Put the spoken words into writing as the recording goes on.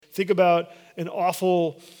think about an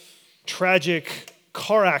awful, tragic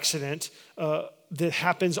car accident that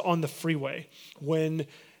happens on the freeway when,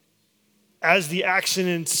 as the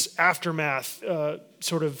accident's aftermath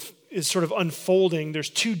is unfolding, there's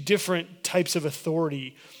two different types of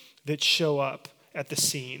authority that show up at the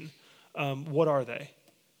scene. What are they?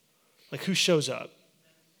 Like, who shows up?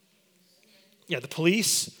 Yeah, the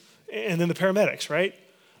police and then the paramedics, right?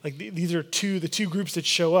 Like, these are the two groups that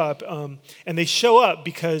show up. And they show up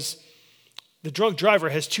because the drunk driver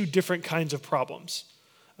has two different kinds of problems.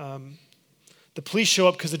 The police show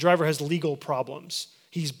up because the driver has legal problems.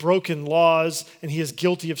 He's broken laws and he is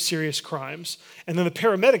guilty of serious crimes. And then the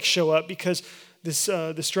paramedics show up because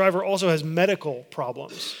this driver also has medical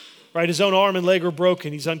problems. Right, his own arm and leg are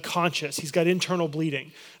broken. He's unconscious. He's got internal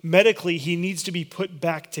bleeding. Medically, he needs to be put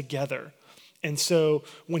back together. And so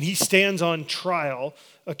when he stands on trial,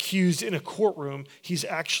 accused in a courtroom, he's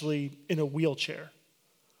actually in a wheelchair.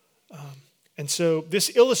 And so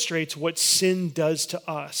this illustrates what sin does to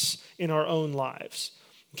us in our own lives.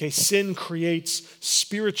 Okay, sin creates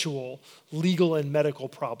spiritual, legal, and medical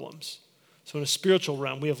problems. So in a spiritual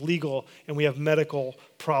realm, we have legal and we have medical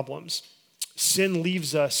problems. Sin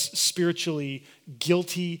leaves us spiritually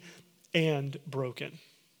guilty and broken.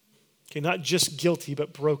 Okay, not just guilty,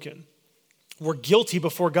 but broken. We're guilty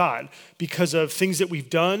before God because of things that we've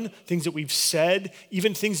done, things that we've said,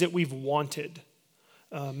 even things that we've wanted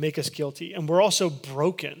make us guilty. And we're also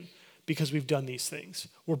broken because we've done these things.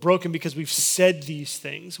 We're broken because we've said these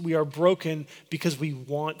things. We are broken because we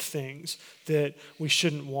want things that we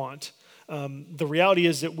shouldn't want. The reality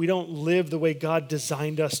is that we don't live the way God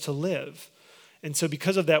designed us to live. And so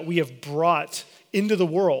because of that, we have brought into the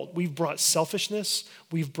world, we've brought selfishness,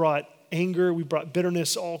 we've brought anger, we've brought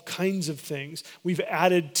bitterness, all kinds of things. We've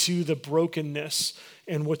added to the brokenness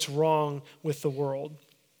and what's wrong with the world.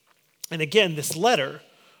 And again, this letter,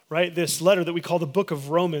 right, this letter that we call the book of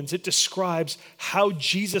Romans, it describes how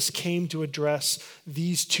Jesus came to address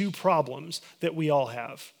these two problems that we all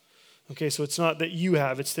have. Okay, so it's not that you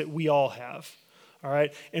have, it's that we all have. All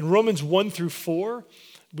right, in Romans 1-4,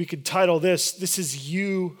 we could title this is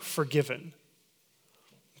you forgiven.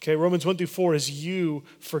 Okay, Romans 1-4 is you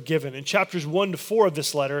forgiven. In chapters 1-4 of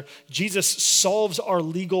this letter, Jesus solves our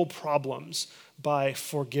legal problems by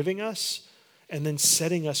forgiving us and then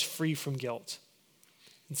setting us free from guilt.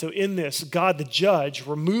 And so in this, God the judge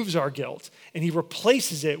removes our guilt and he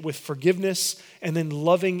replaces it with forgiveness and then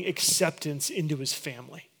loving acceptance into his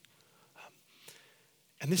family.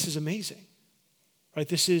 And this is amazing, right?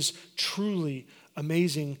 This is truly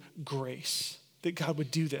amazing grace that God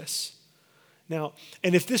would do this. Now,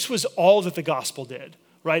 and if this was all that the gospel did,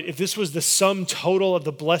 right? If this was the sum total of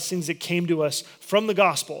the blessings that came to us from the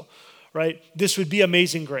gospel, right? This would be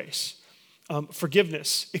amazing grace.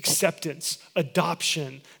 Forgiveness, acceptance,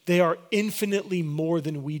 adoption, they are infinitely more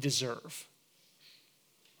than we deserve,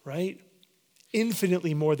 right?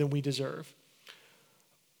 Infinitely more than we deserve.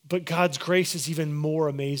 But God's grace is even more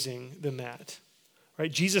amazing than that.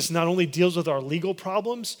 Right? Jesus not only deals with our legal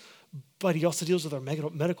problems, but he also deals with our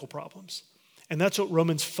medical problems. And that's what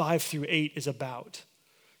Romans 5-8 is about.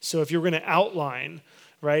 So if you're going to outline,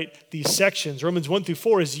 right, these sections, Romans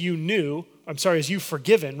 1-4 is you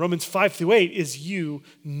forgiven. Romans 5-8 is you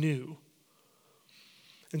new.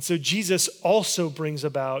 And so Jesus also brings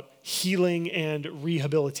about healing and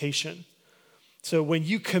rehabilitation. So when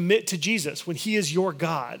you commit to Jesus, when he is your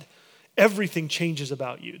God, everything changes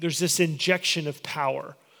about you. There's this injection of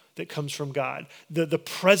power that comes from God. The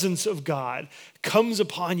presence of God comes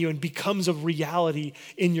upon you and becomes a reality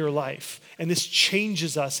in your life. And this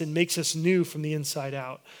changes us and makes us new from the inside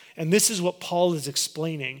out. And this is what Paul is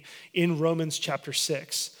explaining in Romans chapter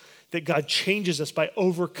 6, that God changes us by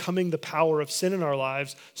overcoming the power of sin in our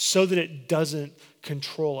lives so that it doesn't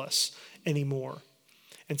control us anymore.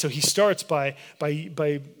 And so he starts by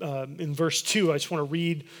in verse 2, I just want to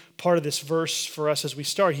read part of this verse for us as we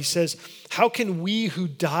start. He says, how can we who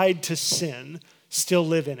died to sin still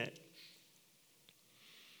live in it?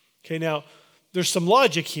 Okay, now there's some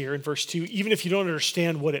logic here in verse 2, even if you don't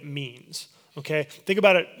understand what it means. Okay, think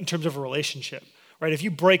about it in terms of a relationship, right? If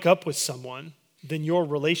you break up with someone, then your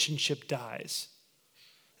relationship dies.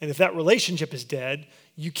 And if that relationship is dead,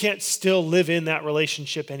 you can't still live in that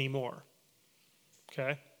relationship anymore.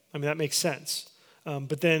 Okay, I mean, that makes sense.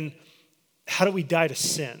 But then how do we die to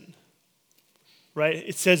sin? Right?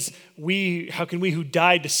 It says, how can we who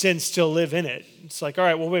died to sin still live in it? It's like, all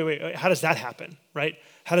right, well, wait, how does that happen? Right?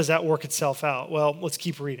 How does that work itself out? Well, let's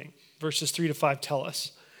keep reading. Verses 3-5 tell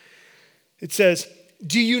us. It says,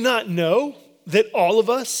 do you not know that all of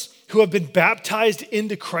us who have been baptized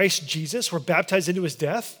into Christ Jesus were baptized into his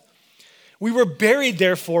death? We were buried,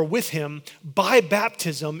 therefore, with him by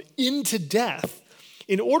baptism into death,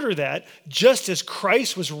 in order that, just as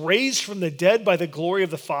Christ was raised from the dead by the glory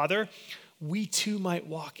of the Father, we too might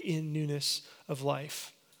walk in newness of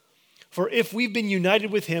life. For if we've been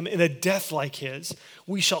united with him in a death like his,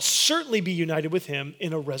 we shall certainly be united with him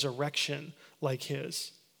in a resurrection like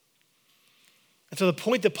his. And so the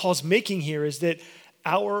point that Paul's making here is that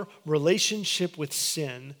our relationship with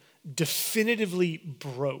sin definitively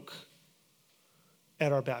broke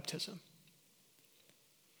at our baptism.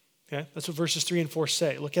 Okay? That's what verses 3 and 4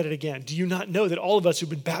 say. Look at it again. Do you not know that all of us who've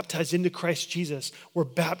been baptized into Christ Jesus were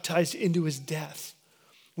baptized into his death?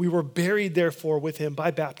 We were buried, therefore, with him by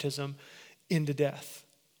baptism into death.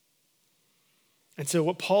 And so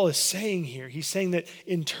what Paul is saying here, he's saying that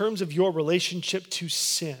in terms of your relationship to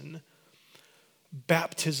sin,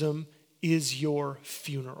 baptism is your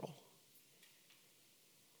funeral.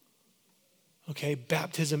 Okay,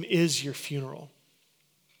 baptism is your funeral.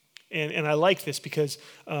 And I like this because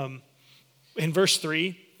in verse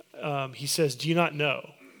 3, he says, do you not know?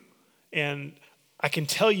 And I can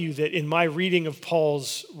tell you that in my reading of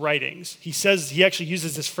Paul's writings, he actually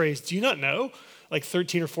uses this phrase, do you not know? Like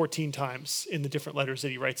 13 or 14 times in the different letters that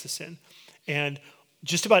he writes this in. And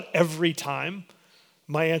just about every time,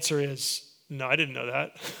 my answer is, no, I didn't know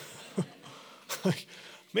that.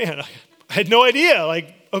 Man, I had no idea.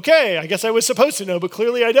 Like, okay, I guess I was supposed to know, but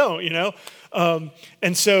clearly I don't,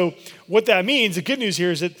 And so what that means, the good news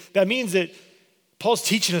here is that means that Paul's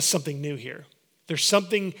teaching us something new here. There's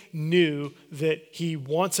something new that he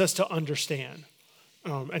wants us to understand.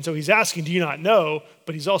 And so he's asking, do you not know?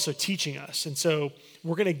 But he's also teaching us. And so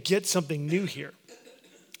we're going to get something new here.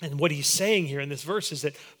 And what he's saying here in this verse is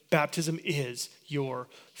that baptism is your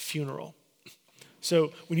funeral.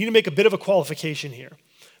 So we need to make a bit of a qualification here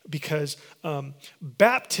because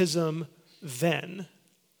baptism then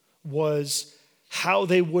was how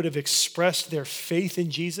they would have expressed their faith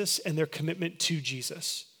in Jesus and their commitment to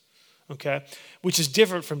Jesus. Okay, which is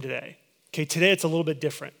different from today. Okay, today it's a little bit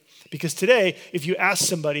different because today, if you ask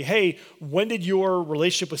somebody, hey, when did your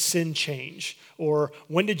relationship with sin change? Or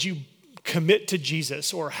when did you commit to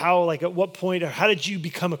Jesus? Or how, like at what point, or how did you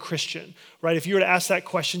become a Christian? Right? If you were to ask that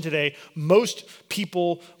question today, most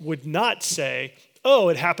people would not say, oh,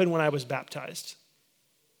 it happened when I was baptized.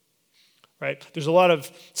 Right? There's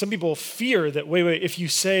some people fear that, wait, if you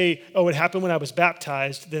say, oh, it happened when I was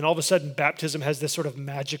baptized, then all of a sudden baptism has this sort of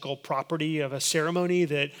magical property of a ceremony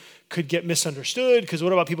that could get misunderstood, because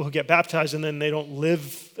what about people who get baptized and then they don't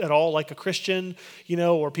live at all like a Christian,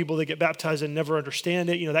 or people that get baptized and never understand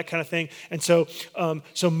it, that kind of thing. And so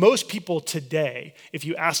most people today, if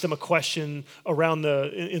you ask them a question around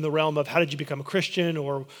in the realm of how did you become a Christian,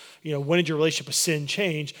 or, when did your relationship with sin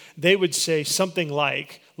change, they would say something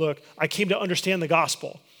like, look, I came to understand the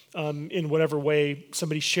gospel in whatever way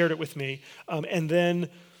somebody shared it with me. And then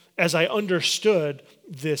as I understood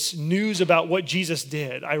this news about what Jesus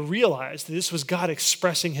did, I realized that this was God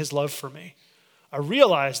expressing his love for me. I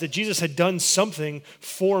realized that Jesus had done something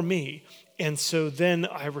for me. And so then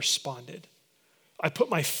I responded. I put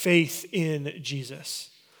my faith in Jesus.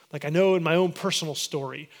 Like I know in my own personal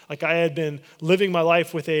story, like I had been living my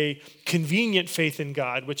life with a convenient faith in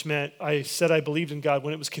God, which meant I said I believed in God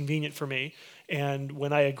when it was convenient for me. And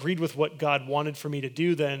when I agreed with what God wanted for me to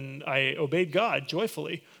do, then I obeyed God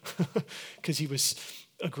joyfully because he was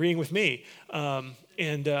agreeing with me.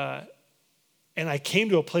 And I came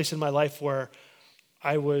to a place in my life where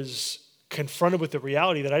I was confronted with the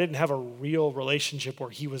reality that I didn't have a real relationship where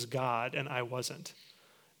he was God and I wasn't.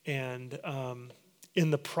 And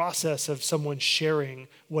in the process of someone sharing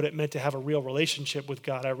what it meant to have a real relationship with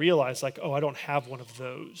God, I realized I don't have one of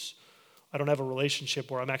those. I don't have a relationship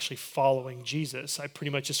where I'm actually following Jesus. I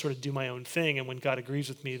pretty much just sort of do my own thing. And when God agrees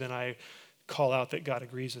with me, then I call out that God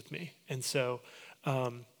agrees with me. And so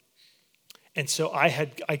I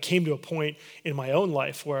came to a point in my own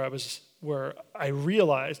life where I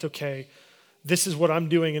realized, okay, this is what I'm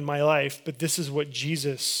doing in my life, but this is what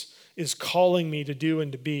Jesus is calling me to do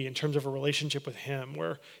and to be in terms of a relationship with him,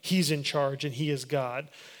 where he's in charge and he is God.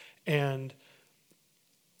 And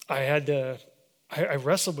I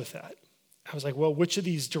wrestled with that. I was like, well, which of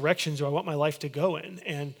these directions do I want my life to go in?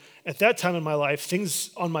 And at that time in my life, things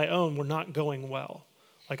on my own were not going well.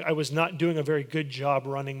 Like I was not doing a very good job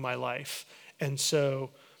running my life. And so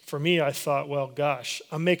for me, I thought, well, gosh,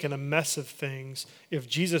 I'm making a mess of things. If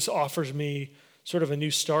Jesus offers me sort of a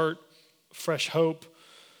new start, fresh hope,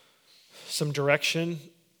 some direction,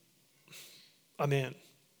 I'm in.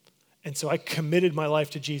 And so I committed my life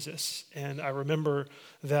to Jesus. And I remember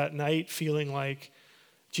that night feeling like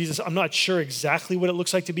Jesus, I'm not sure exactly what it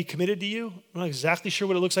looks like to be committed to you. I'm not exactly sure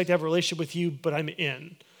what it looks like to have a relationship with you, but I'm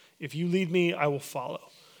in. If you lead me, I will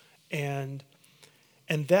follow. And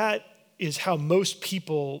that is how most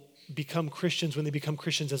people become Christians when they become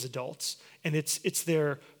Christians as adults. And it's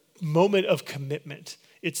their moment of commitment.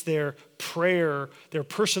 It's their prayer, their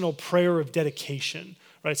personal prayer of dedication,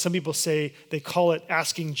 right? Some people say they call it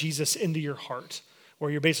asking Jesus into your heart,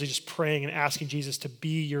 where you're basically just praying and asking Jesus to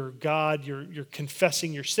be your God. You're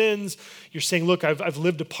confessing your sins. You're saying, look, I've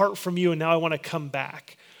lived apart from you and now I want to come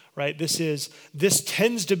back, right? This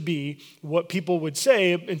tends to be what people would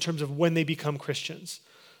say in terms of when they become Christians,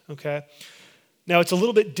 okay? Now, it's a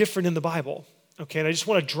little bit different in the Bible, okay? And I just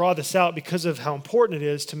want to draw this out because of how important it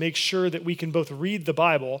is to make sure that we can both read the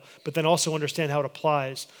Bible, but then also understand how it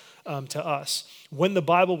applies to us. When the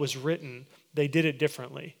Bible was written, they did it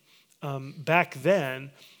differently. Back then,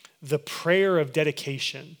 the prayer of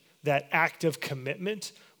dedication, that act of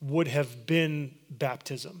commitment, would have been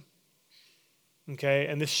baptism. Okay,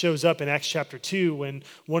 and this shows up in Acts chapter 2 when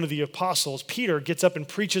one of the apostles, Peter, gets up and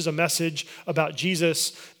preaches a message about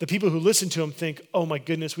Jesus. The people who listen to him think, oh my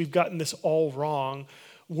goodness, we've gotten this all wrong.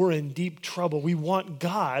 We're in deep trouble. We want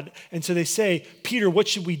God. And so they say, Peter, what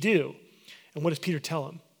should we do? And what does Peter tell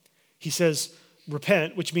him? He says,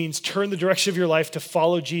 repent, which means turn the direction of your life to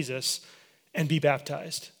follow Jesus and be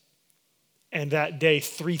baptized. And that day,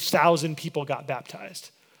 3,000 people got baptized.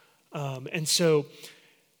 And so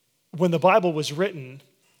when the Bible was written,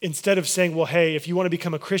 instead of saying, well, hey, if you want to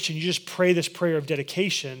become a Christian, you just pray this prayer of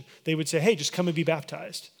dedication, they would say, hey, just come and be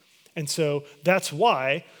baptized. And so that's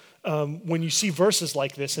why when you see verses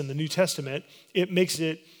like this in the New Testament, it makes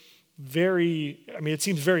it it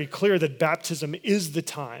seems very clear that baptism is the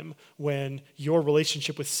time when your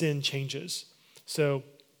relationship with sin changes. So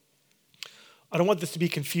I don't want this to be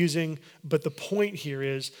confusing, but the point here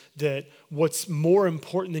is that what's more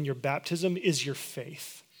important than your baptism is your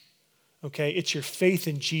faith. Okay, it's your faith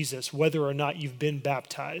in Jesus, whether or not you've been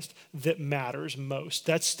baptized, that matters most.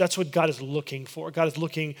 That's what God is looking for. God is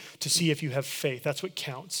looking to see if you have faith. That's what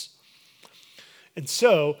counts. And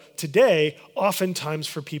so today, oftentimes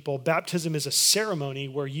for people, baptism is a ceremony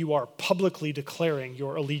where you are publicly declaring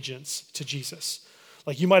your allegiance to Jesus.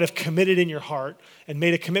 Like you might have committed in your heart and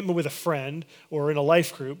made a commitment with a friend or in a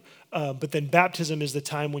life group, but then baptism is the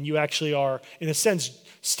time when you actually are, in a sense,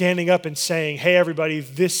 standing up and saying, hey, everybody,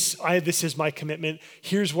 this is my commitment.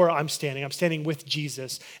 Here's where I'm standing. I'm standing with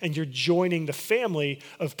Jesus. And you're joining the family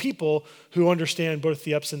of people who understand both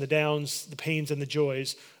the ups and the downs, the pains and the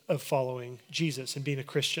joys of following Jesus and being a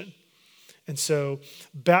Christian. And so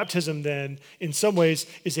baptism then, in some ways,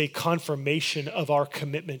 is a confirmation of our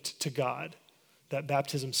commitment to God, that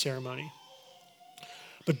baptism ceremony.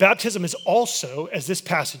 But baptism is also, as this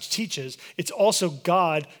passage teaches, it's also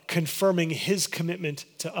God confirming his commitment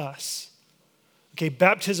to us. Okay,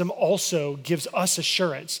 baptism also gives us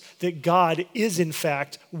assurance that God is in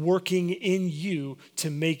fact working in you to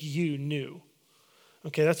make you new.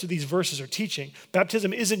 Okay, that's what these verses are teaching.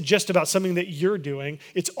 Baptism isn't just about something that you're doing,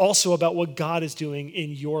 it's also about what God is doing in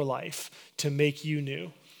your life to make you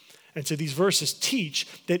new. And so these verses teach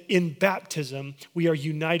that in baptism, we are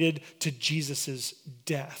united to Jesus'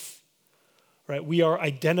 death, right? We are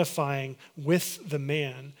identifying with the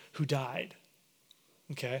man who died,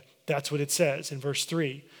 okay? That's what it says in verse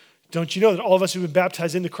 3. Don't you know that all of us who've been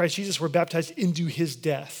baptized into Christ Jesus were baptized into his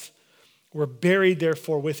death? We're buried,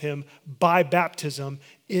 therefore, with him by baptism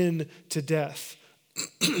into death.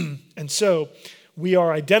 And so we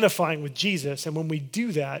are identifying with Jesus, and when we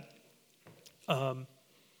do that,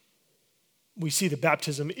 we see that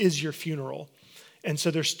baptism is your funeral. And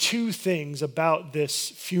so there's two things about this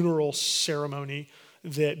funeral ceremony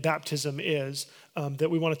that baptism is that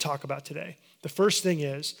we want to talk about today. The first thing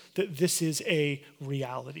is that this is a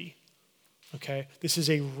reality, okay? This is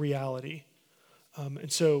a reality. And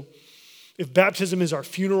so if baptism is our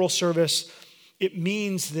funeral service, it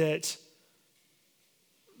means that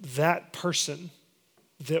that person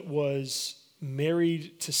that was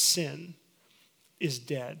married to sin is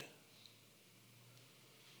dead.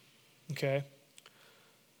 Okay?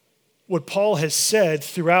 What Paul has said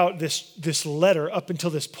throughout this letter up until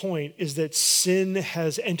this point is that sin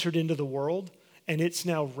has entered into the world and it's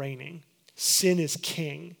now reigning. Sin is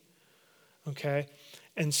king. Okay?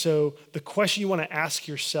 And so the question you want to ask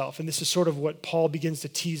yourself, and this is sort of what Paul begins to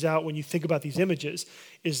tease out when you think about these images,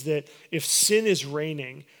 is that if sin is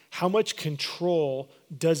reigning, how much control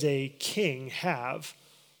does a king have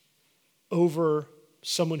over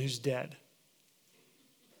someone who's dead?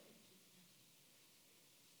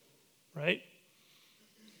 Right?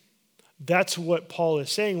 That's what Paul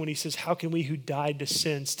is saying when he says, how can we who died to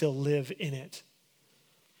sin still live in it?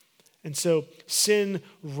 And so sin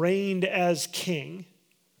reigned as king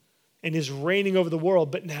and is reigning over the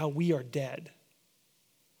world, but now we are dead.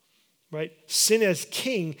 Right? Sin as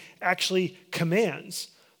king actually commands,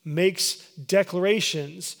 makes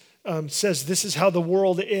declarations, says this is how the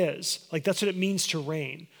world is. Like that's what it means to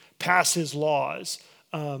reign, passes laws,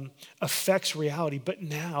 affects reality, but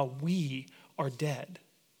now we are dead.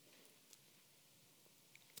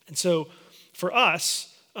 And so for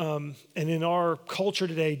us, and in our culture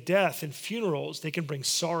today, death and funerals, they can bring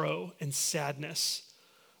sorrow and sadness,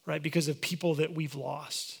 right? Because of people that we've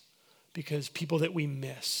lost, because people that we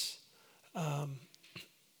miss.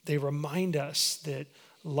 They remind us that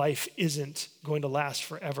life isn't going to last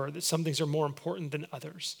forever, that some things are more important than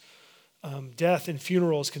others. Death and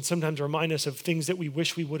funerals can sometimes remind us of things that we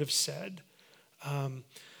wish we would have said.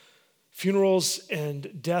 Funerals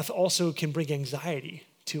and death also can bring anxiety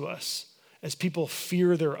to us as people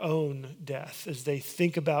fear their own death, as they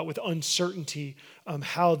think about with uncertainty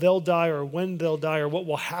how they'll die or when they'll die or what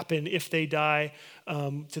will happen if they die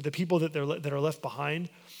to the people that are left behind.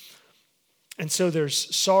 And so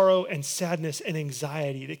there's sorrow and sadness and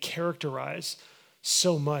anxiety that characterize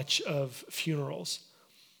so much of funerals.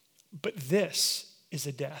 But this is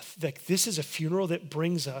a death. Like this is a funeral that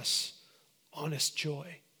brings us honest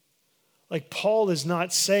joy. Like Paul is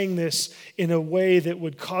not saying this in a way that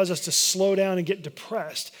would cause us to slow down and get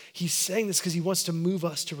depressed. He's saying this because he wants to move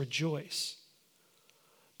us to rejoice.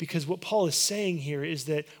 Because what Paul is saying here is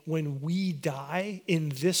that when we die in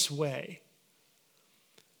this way,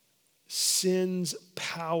 sin's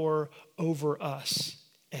power over us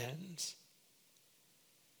ends.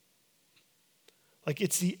 Like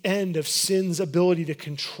it's the end of sin's ability to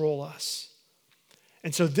control us.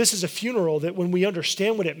 And so this is a funeral that when we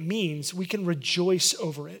understand what it means, we can rejoice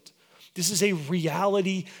over it. This is a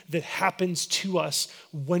reality that happens to us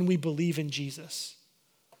when we believe in Jesus.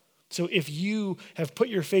 So if you have put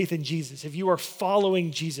your faith in Jesus, if you are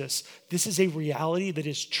following Jesus, this is a reality that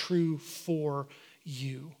is true for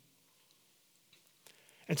you.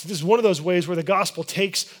 And so this is one of those ways where the gospel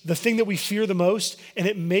takes the thing that we fear the most and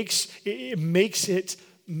it makes it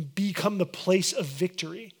become the place of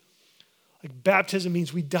victory. Like baptism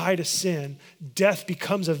means we die to sin. Death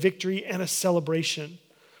becomes a victory and a celebration,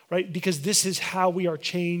 right? Because this is how we are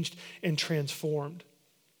changed and transformed.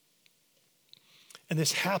 And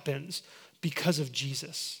this happens because of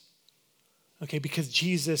Jesus, okay? Because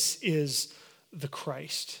Jesus is the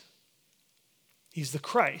Christ. He's the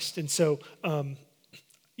Christ. And so,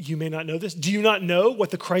 you may not know this. Do you not know what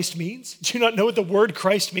the Christ means? Do you not know what the word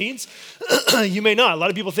Christ means? You may not. A lot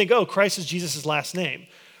of people think, oh, Christ is Jesus' last name,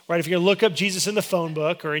 right? If you're going to look up Jesus in the phone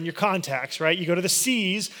book or in your contacts, right? You go to the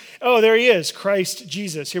C's. Oh, there he is, Christ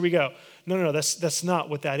Jesus. Here we go. No, that's not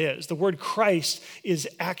what that is. The word Christ is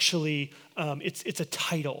actually, it's a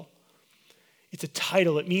title. It's a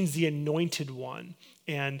title. It means the anointed one.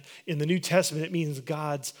 And in the New Testament, it means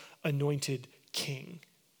God's anointed king.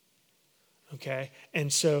 Okay,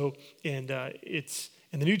 and so, it's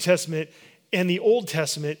in the New Testament and the Old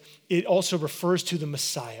Testament, it also refers to the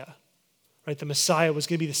Messiah, right? The Messiah was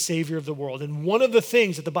going to be the Savior of the world. And one of the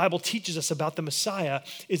things that the Bible teaches us about the Messiah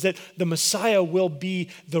is that the Messiah will be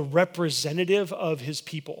the representative of his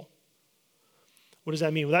people. What does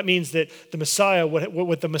that mean? Well, that means that the Messiah,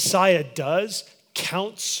 what the Messiah does,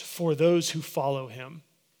 counts for those who follow him.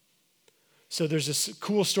 So there's this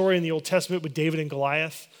cool story in the Old Testament with David and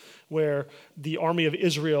Goliath, where the army of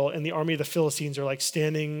Israel and the army of the Philistines are like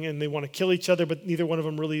standing and they want to kill each other, but neither one of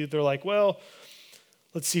them really, they're like, well,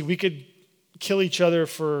 let's see, we could kill each other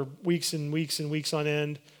for weeks and weeks and weeks on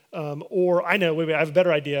end. Or I know, wait, I have a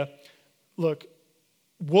better idea. Look,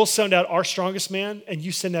 we'll send out our strongest man and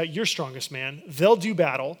you send out your strongest man. They'll do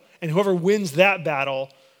battle, and whoever wins that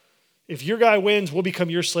battle, if your guy wins, we'll become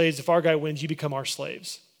your slaves. If our guy wins, you become our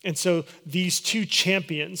slaves. And so these two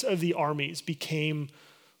champions of the armies became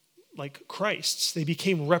like Christs. They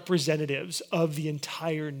became representatives of the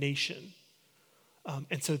entire nation.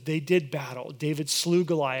 And so they did battle. David slew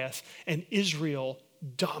Goliath, and Israel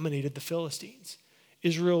dominated the Philistines.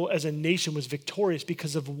 Israel as a nation was victorious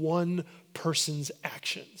because of one person's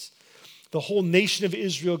actions. The whole nation of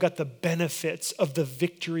Israel got the benefits of the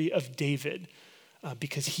victory of David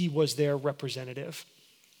because he was their representative.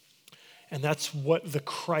 And that's what the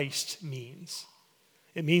Christ means.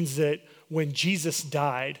 It means that when Jesus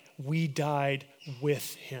died, we died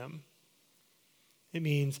with him. It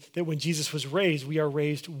means that when Jesus was raised, we are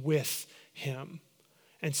raised with him.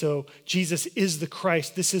 And so Jesus is the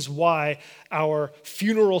Christ. This is why our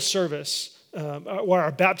funeral service, why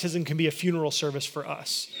our baptism can be a funeral service for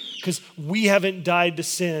us. Because we haven't died to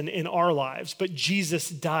sin in our lives, but Jesus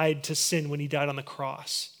died to sin when he died on the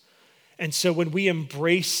cross. And so when we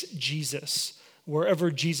embrace Jesus,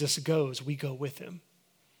 wherever Jesus goes, we go with him.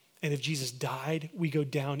 And if Jesus died, we go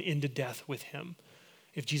down into death with him.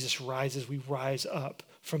 If Jesus rises, we rise up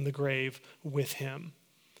from the grave with him.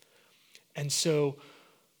 And so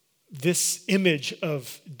this image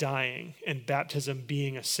of dying and baptism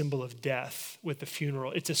being a symbol of death with the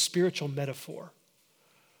funeral, it's a spiritual metaphor.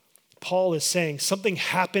 Paul is saying something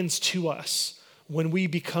happens to us when we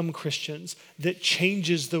become Christians that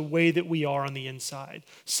changes the way that we are on the inside.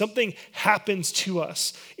 Something happens to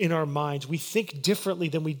us in our minds. We think differently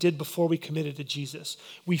than we did before we committed to Jesus.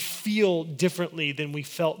 We feel differently than we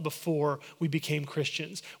felt before we became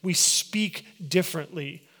Christians. We speak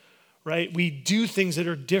differently, right? We do things that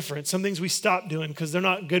are different. Some things we stop doing because they're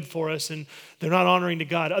not good for us and they're not honoring to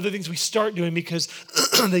God. Other things we start doing because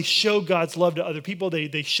they show God's love to other people.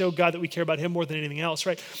 They show God that we care about him more than anything else,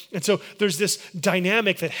 right? And so there's this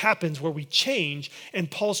dynamic that happens where we change, and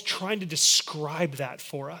Paul's trying to describe that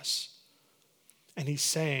for us. And he's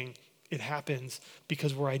saying it happens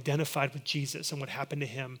because we're identified with Jesus, and what happened to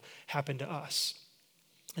him happened to us.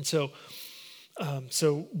 And so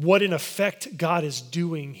what in effect God is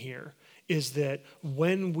doing here is that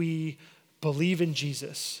when we believe in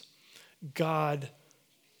Jesus, God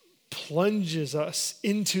plunges us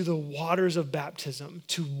into the waters of baptism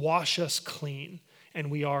to wash us clean, and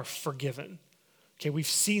we are forgiven. Okay, we've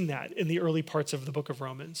seen that in the early parts of the book of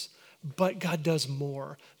Romans. But God does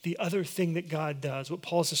more. The other thing that God does, what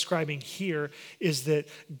Paul's describing here, is that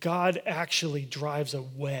God actually drives a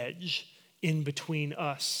wedge in between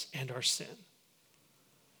us and our sin.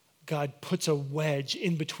 God puts a wedge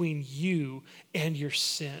in between you and your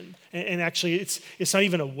sin. And actually, it's not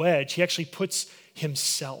even a wedge. He actually puts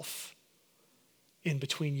himself in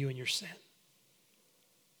between you and your sin.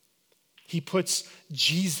 He puts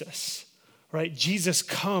Jesus, right? Jesus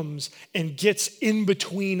comes and gets in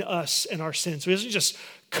between us and our sins. So he doesn't just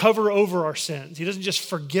cover over our sins. He doesn't just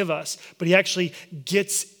forgive us, but he actually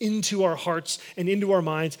gets into our hearts and into our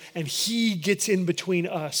minds, and he gets in between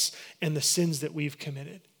us and the sins that we've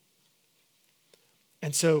committed.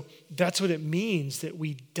 And so that's what it means that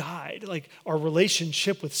we died. Like, our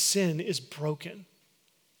relationship with sin is broken.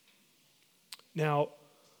 Now,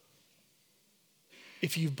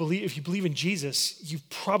 if you believe in Jesus, you've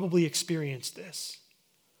probably experienced this.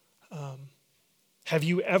 Have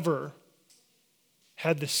you ever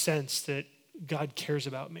had the sense that God cares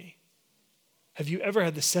about me? Have you ever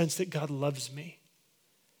had the sense that God loves me?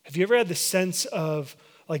 Have you ever had the sense of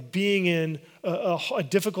like being in a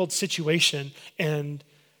difficult situation, and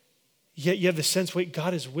yet you have the sense, wait,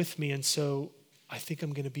 God is with me, and so I think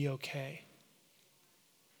I'm going to be okay?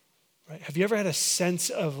 Right? Have you ever had a sense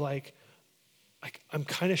of like I'm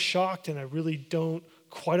kind of shocked and I really don't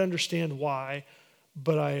quite understand why,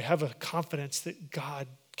 but I have a confidence that God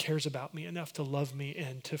cares about me enough to love me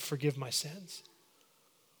and to forgive my sins?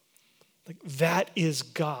 Like, that is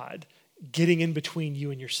God getting in between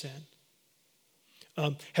you and your sin.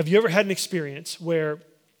 Have you ever had an experience where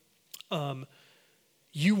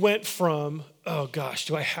you went from, oh gosh,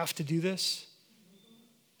 do I have to do this,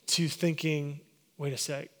 to thinking, wait a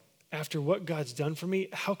sec, after what God's done for me,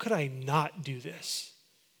 how could I not do this?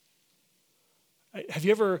 Have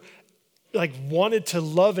you ever like wanted to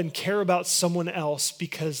love and care about someone else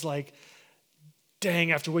because like,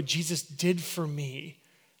 dang, after what Jesus did for me,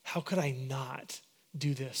 how could I not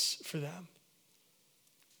do this for them?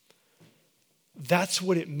 That's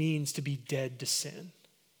what it means to be dead to sin.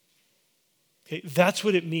 Okay, that's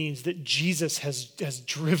what it means that Jesus has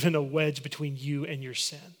driven a wedge between you and your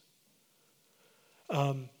sin.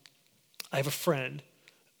 I have a friend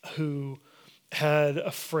who had a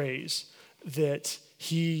phrase that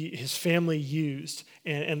his family used,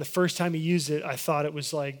 and the first time he used it, I thought it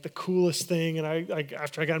was like the coolest thing. And I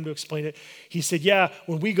after I got him to explain it, he said, "Yeah,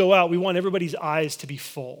 when we go out, we want everybody's eyes to be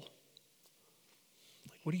full."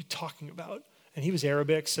 Like, what are you talking about? And he was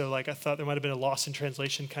Arabic, so like I thought there might have been a loss in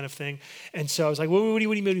translation kind of thing. And so I was like, what do you mean?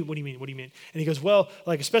 What do you mean? What do you mean? And he goes, well,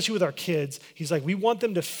 like especially with our kids, he's like, we want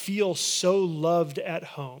them to feel so loved at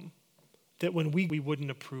home that when we wouldn't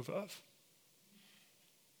approve of.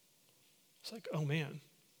 It's like, oh man,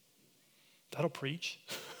 that'll preach.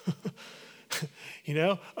 You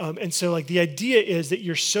know? And so like the idea is that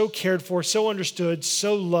you're so cared for, so understood,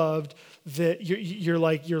 so loved, that you're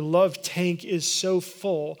like your love tank is so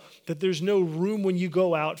full that there's no room when you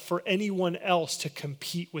go out for anyone else to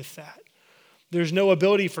compete with that. There's no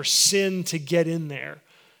ability for sin to get in there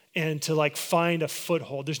and to like find a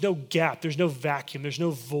foothold. There's no gap, there's no vacuum, there's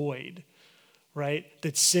no void, right?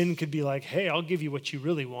 That sin could be like, hey, I'll give you what you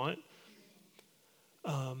really want.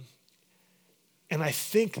 And I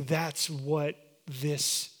think that's what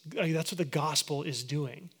that's what the gospel is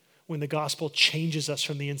doing. When the gospel changes us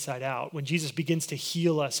from the inside out, when Jesus begins to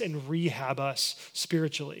heal us and rehab us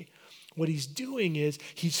spiritually, what he's doing is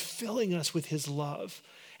he's filling us with his love.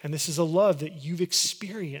 And this is a love that you've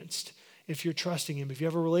experienced if you're trusting him, if you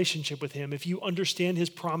have a relationship with him, if you understand his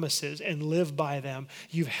promises and live by them.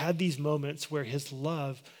 You've had these moments where his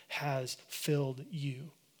love has filled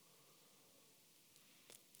you.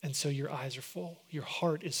 And so your eyes are full. Your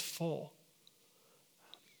heart is full.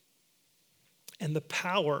 And the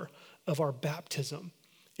power of our baptism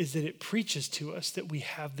is that it preaches to us that we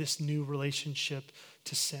have this new relationship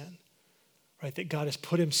to sin, right? That God has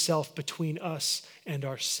put himself between us and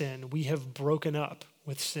our sin. We have broken up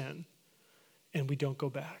with sin, and we don't go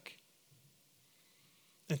back.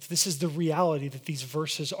 And this is the reality that these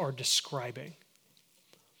verses are describing.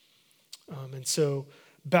 And so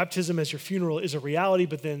baptism as your funeral is a reality,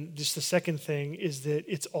 but then just the second thing is that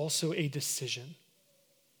it's also a decision.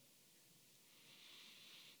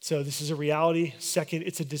 So this is a reality. Second,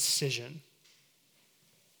 it's a decision.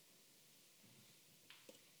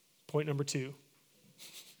 Point number 2.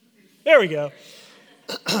 There we go.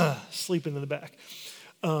 Sleeping in the back.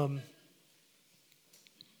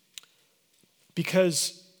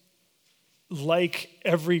 Because like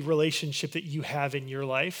every relationship that you have in your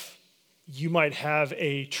life, you might have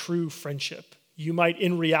a true friendship. You might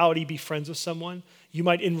in reality be friends with someone. You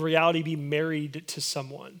might in reality be married to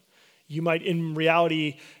someone. You might in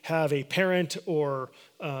reality have a parent or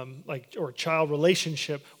child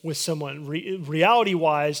relationship with someone.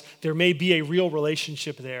 Reality-wise, there may be a real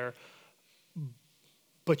relationship there,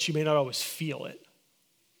 but you may not always feel it,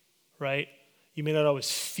 right? You may not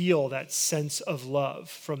always feel that sense of love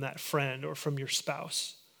from that friend or from your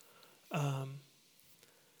spouse.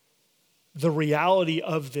 The reality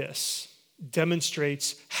of this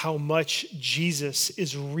demonstrates how much Jesus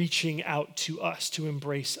is reaching out to us to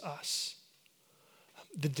embrace us.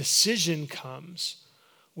 The decision comes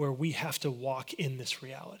where we have to walk in this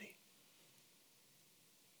reality.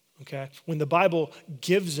 Okay? When the Bible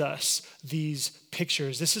gives us these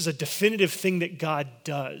pictures, this is a definitive thing that God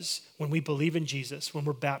does when we believe in Jesus, when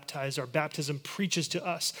we're baptized. Our baptism preaches to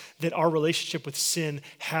us that our relationship with sin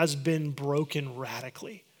has been broken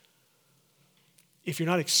radically. If you're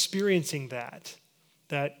not experiencing that,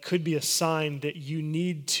 that could be a sign that you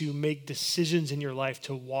need to make decisions in your life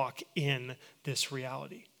to walk in this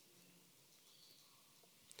reality.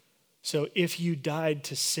 So if you died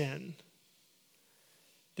to sin,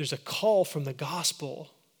 there's a call from the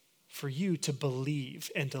gospel for you to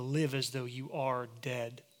believe and to live as though you are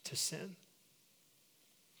dead to sin.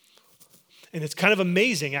 And it's kind of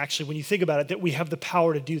amazing, actually, when you think about it, that we have the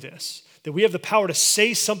power to do this. That we have the power to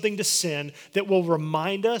say something to sin that will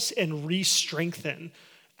remind us and re-strengthen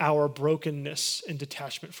our brokenness and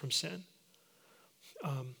detachment from sin.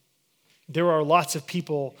 There are lots of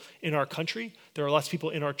people in our country, there are lots of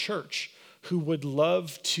people in our church who would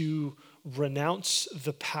love to renounce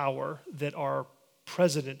the power that our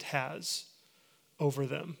president has over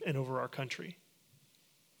them and over our country.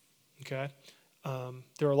 Okay?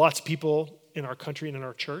 There are lots of people in our country and in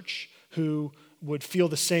our church who would feel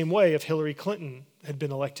the same way if Hillary Clinton had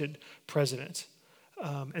been elected president.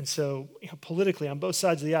 And so politically, on both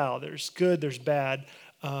sides of the aisle, there's good, there's bad.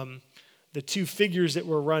 The two figures that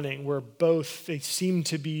were running were both, they seemed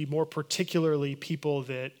to be more particularly people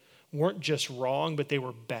that weren't just wrong, but they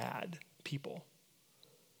were bad people.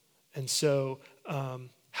 And so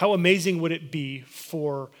how amazing would it be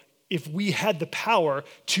if we had the power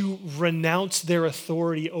to renounce their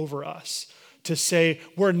authority over us, to say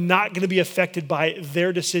we're not going to be affected by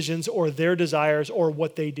their decisions or their desires or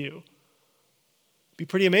what they do. It'd be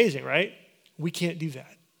pretty amazing, right? We can't do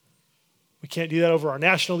that. We can't do that over our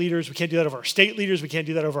national leaders. We can't do that over our state leaders. We can't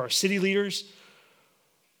do that over our city leaders,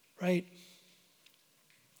 right?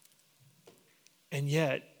 And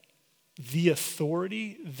yet, the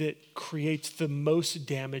authority that creates the most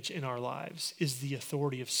damage in our lives is the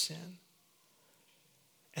authority of sin.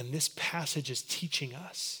 And this passage is teaching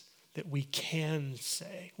us that we can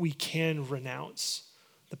renounce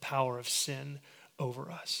the power of sin over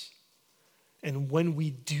us. And when we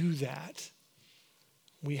do that,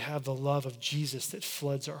 we have the love of Jesus that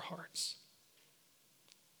floods our hearts.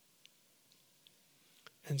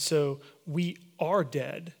 And so we are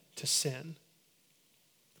dead to sin,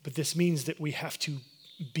 but this means that we have to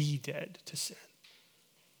be dead to sin.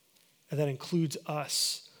 And that includes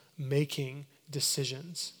us making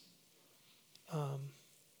decisions.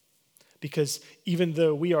 Because even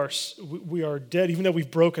though we are dead, even though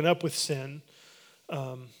we've broken up with sin,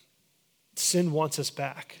 sin wants us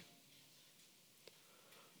back,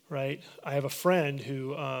 right? I have a friend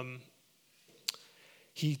who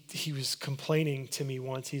He was complaining to me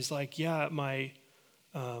once. He's like, yeah, my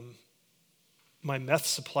meth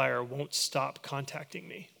supplier won't stop contacting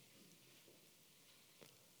me.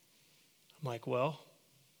 I'm like, well,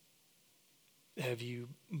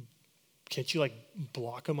 can't you like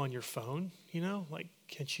block them on your phone? Like,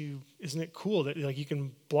 isn't it cool that like you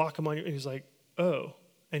can block them on your, and he's like, oh,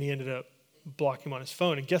 and he ended up blocking him on his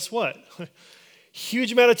phone. And guess what?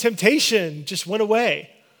 Huge amount of temptation just went away.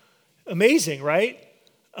 Amazing, right?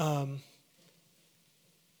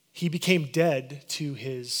 He became dead to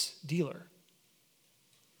his dealer,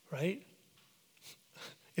 right?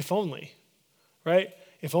 If only, right?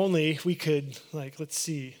 If only we could, like, let's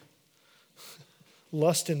see,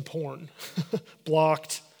 lust and porn,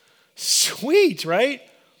 blocked. Sweet, right?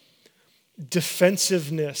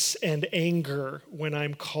 Defensiveness and anger when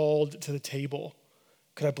I'm called to the table.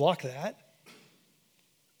 Could I block that?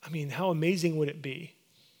 I mean, how amazing would it be?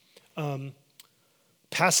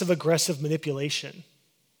 Passive-aggressive manipulation.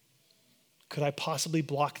 Could I possibly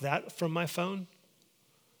block that from my phone?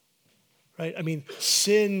 Right? I mean,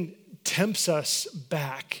 sin tempts us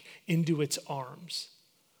back into its arms.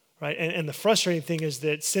 Right? And the frustrating thing is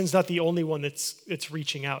that sin's not the only one that's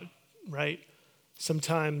reaching out, right?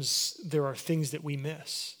 Sometimes there are things that we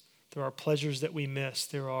miss. There are pleasures that we miss.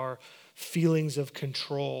 There are feelings of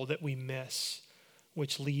control that we miss,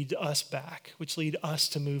 which lead us back, which lead us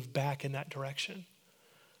to move back in that direction.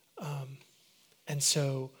 And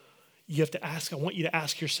so you have to ask, I want you to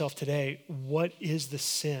ask yourself today, what is the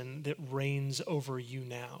sin that reigns over you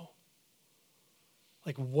now?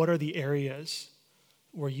 Like, what are the areas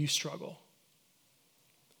where you struggle?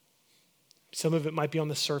 Some of it might be on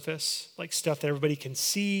the surface, like stuff that everybody can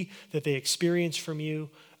see, that they experience from you.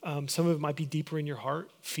 Some of it might be deeper in your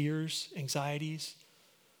heart, fears, anxieties,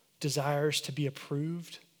 desires to be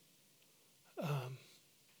approved.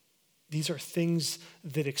 These are things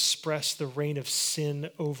that express the reign of sin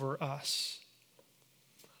over us.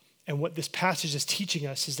 And what this passage is teaching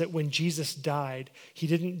us is that when Jesus died, he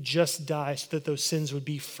didn't just die so that those sins would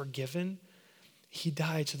be forgiven. He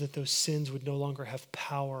died so that those sins would no longer have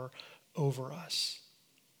power over us.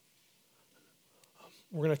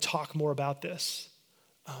 We're going to talk more about this.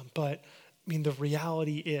 But I mean, the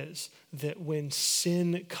reality is that when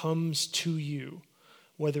sin comes to you,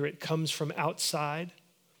 whether it comes from outside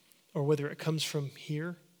or whether it comes from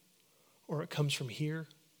here or it comes from here,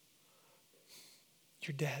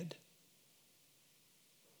 you're dead.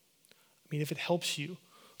 I mean, if it helps you,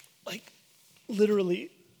 like literally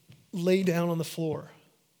lay down on the floor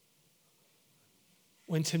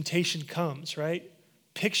when temptation comes, right?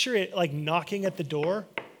 Picture it like knocking at the door,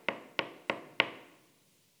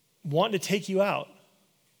 wanting to take you out,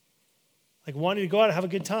 like wanting to go out and have a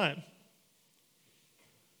good time.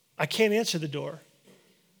 I can't answer the door.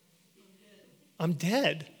 I'm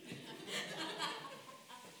dead.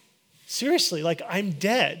 Seriously, like I'm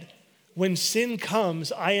dead. When sin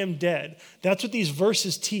comes, I am dead. That's what these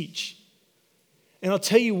verses teach. And I'll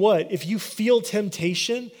tell you what, if you feel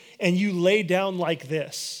temptation and you lay down like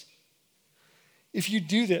this, if you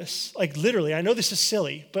do this, like literally, I know this is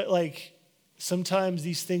silly, but like sometimes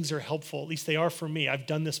these things are helpful. At least they are for me. I've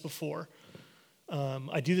done this before.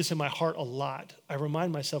 I do this in my heart a lot. I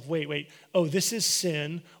remind myself, wait, oh, this is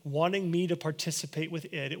sin wanting me to participate with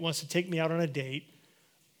it. It wants to take me out on a date.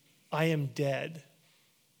 I am dead.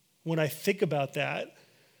 When I think about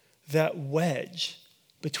that wedge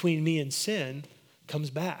between me and sin comes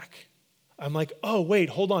back. I'm like, oh, wait,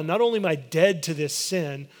 hold on. Not only am I dead to this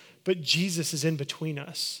sin, but Jesus is in between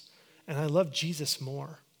us. And I love Jesus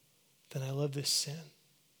more than I love this sin.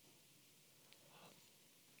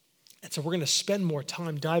 And so we're going to spend more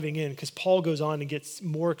time diving in because Paul goes on and gets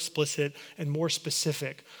more explicit and more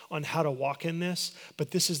specific on how to walk in this.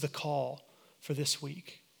 But this is the call for this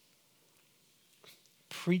week.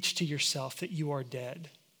 Preach to yourself that you are dead.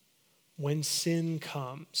 When sin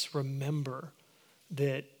comes, remember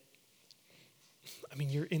that,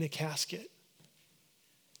 you're in a casket.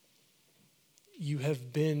 You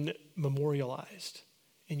have been memorialized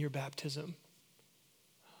in your baptism.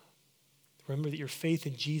 Remember that your faith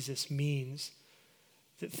in Jesus means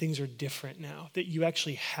that things are different now, that you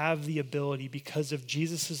actually have the ability because of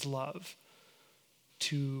Jesus' love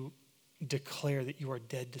to declare that you are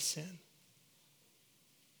dead to sin.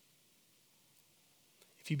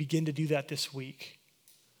 If you begin to do that this week,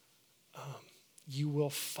 you will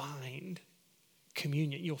find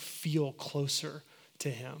communion. You'll feel closer to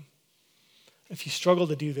him. If you struggle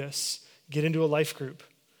to do this, get into a life group.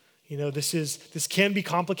 This can be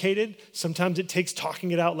complicated. Sometimes it takes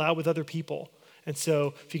talking it out loud with other people. And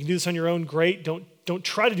so if you can do this on your own, great. Don't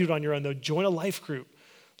try to do it on your own, though. Join a life group.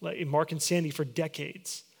 Like Mark and Sandy for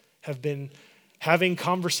decades have been having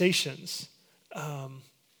conversations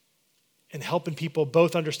and helping people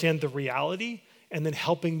both understand the reality and then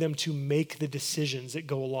helping them to make the decisions that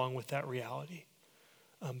go along with that reality.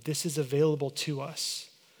 This is available to us.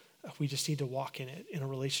 We just need to walk in it, in a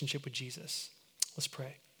relationship with Jesus. Let's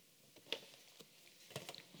pray.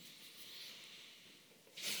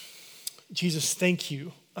 Jesus, thank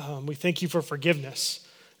you. We thank you for forgiveness,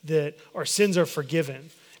 that our sins are forgiven.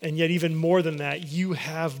 And yet even more than that, you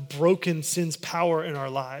have broken sin's power in our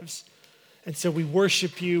lives. And so we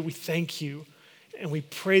worship you, we thank you, and we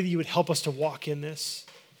pray that you would help us to walk in this.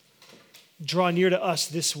 Draw near to us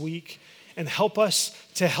this week and help us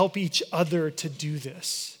to help each other to do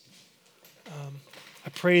this. I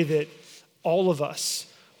pray that all of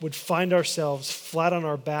us would find ourselves flat on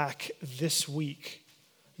our back this week,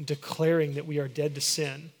 declaring that we are dead to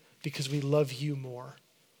sin because we love you more.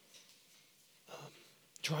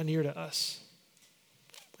 Draw near to us.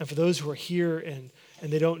 And for those who are here and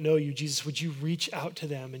they don't know you, Jesus, would you reach out to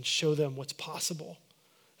them and show them what's possible,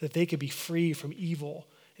 that they could be free from evil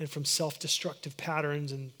and from self-destructive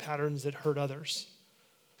patterns and patterns that hurt others.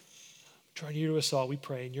 Draw near to us all, we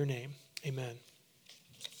pray in your name. Amen.